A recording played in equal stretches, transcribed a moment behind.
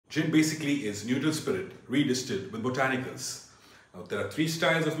Gin basically is neutral spirit redistilled with botanicals. Now, there are three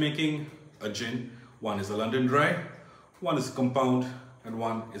styles of making a gin. One is a London dry, one is a compound, and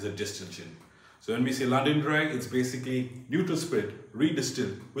one is a distilled gin. So when we say London dry, it's basically neutral spirit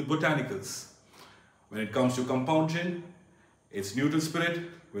redistilled with botanicals. When it comes to compound gin, it's neutral spirit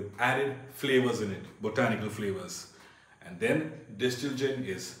with added flavors in it, botanical flavors. And then distilled gin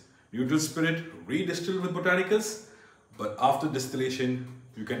is neutral spirit redistilled with botanicals, but after distillation,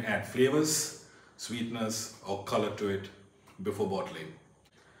 you can add flavors, sweetness, or color to it before bottling.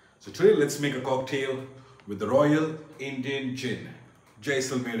 So today, let's make a cocktail with the Royal Indian Gin.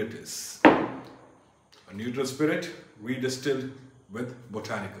 Jaisalmer it is. A neutral spirit redistilled with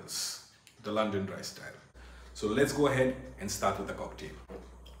botanicals, the London dry style. So let's go ahead and start with the cocktail.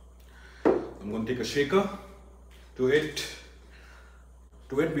 I'm going to take a shaker. To it,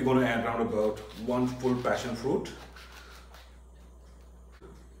 we're going to add around about 1 full passion fruit.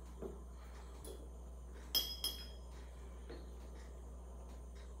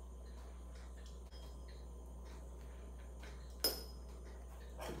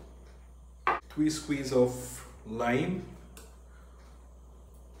 Three squeeze of lime.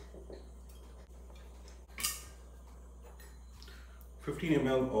 (15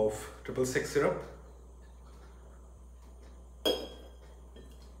 ml) of triple sec syrup.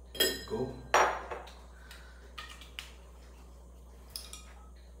 Go.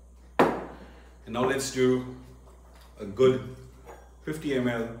 And now let's do a good 50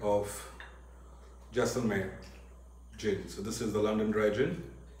 ml of Jaisalmer gin. So this is the London dry gin.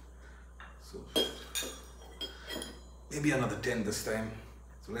 So maybe another 10 this time.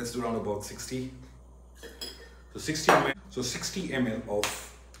 So let's do around about 60. So 60 ml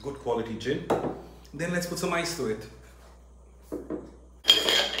of good quality gin. Then let's put some ice to it.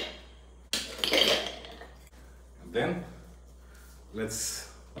 And then let's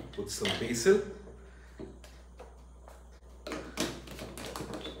put some basil.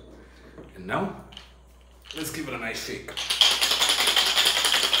 And now let's give it a nice shake.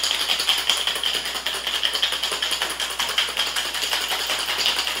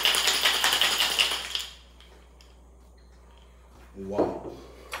 Wow.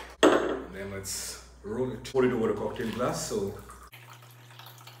 And then let's roll it. Pour it over a cocktail glass. So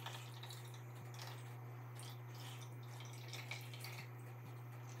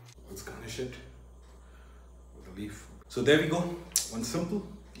let's garnish it with a leaf. So there we go. One simple,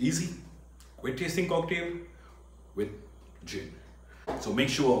 easy, great tasting cocktail with gin. So make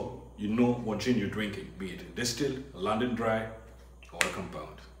sure you know what gin you're drinking, be it distilled, London dry, or a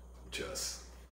compound. Cheers.